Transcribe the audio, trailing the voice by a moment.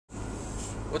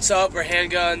What's up? We're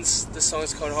Handguns. This song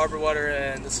is called Harbor Water,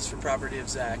 and this is for Property of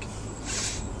Zack.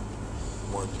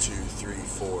 1, 2, 3,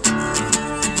 4.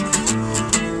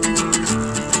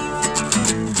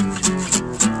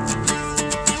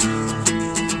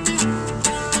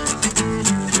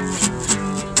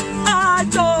 I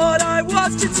thought I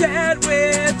was content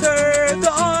with her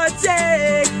the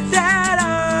day that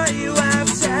I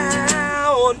left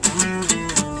town,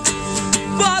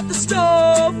 but the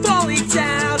snow falling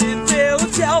down in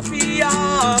Philadelphia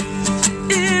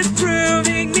is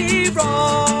proving me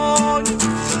wrong.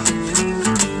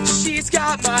 She's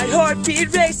got my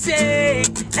heartbeat racing,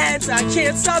 and I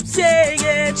can't stop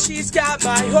singing. She's got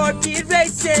my heartbeat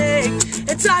racing,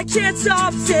 and I can't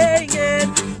stop singing.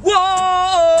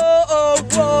 Whoa,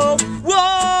 whoa, whoa.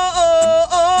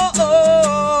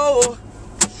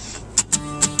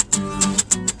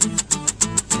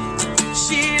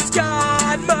 She's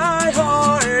got my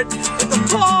heart in the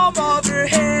palm of her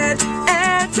hand,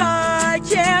 and I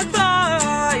can't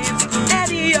find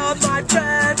any of my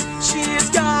friends. She's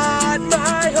got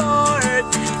my heart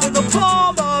in the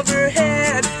palm of her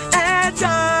hand, and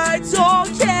I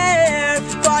don't care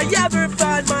if I ever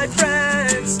find my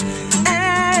friends.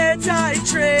 And I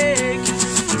drink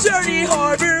dirty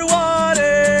harbor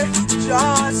water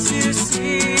just to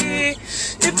see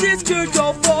if this could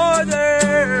go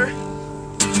farther.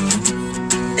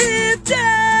 If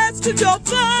this could go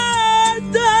farther.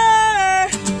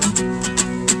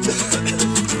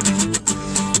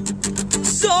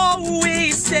 So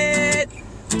we sit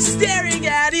staring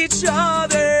at each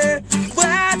other.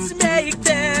 Let's make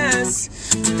this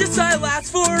night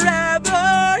last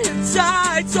forever. And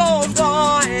I don't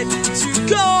want to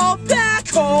go back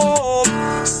home.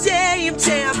 Same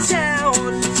damn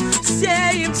town,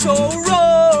 same toll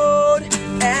road,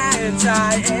 and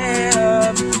I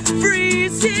am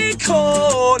freezing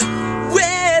cold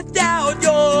without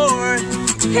your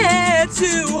hand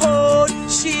to hold.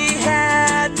 She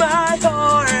had my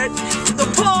heart in the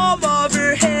palm of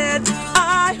her hand.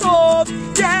 I hope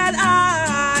that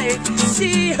I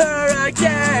see her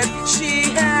again.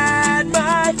 She had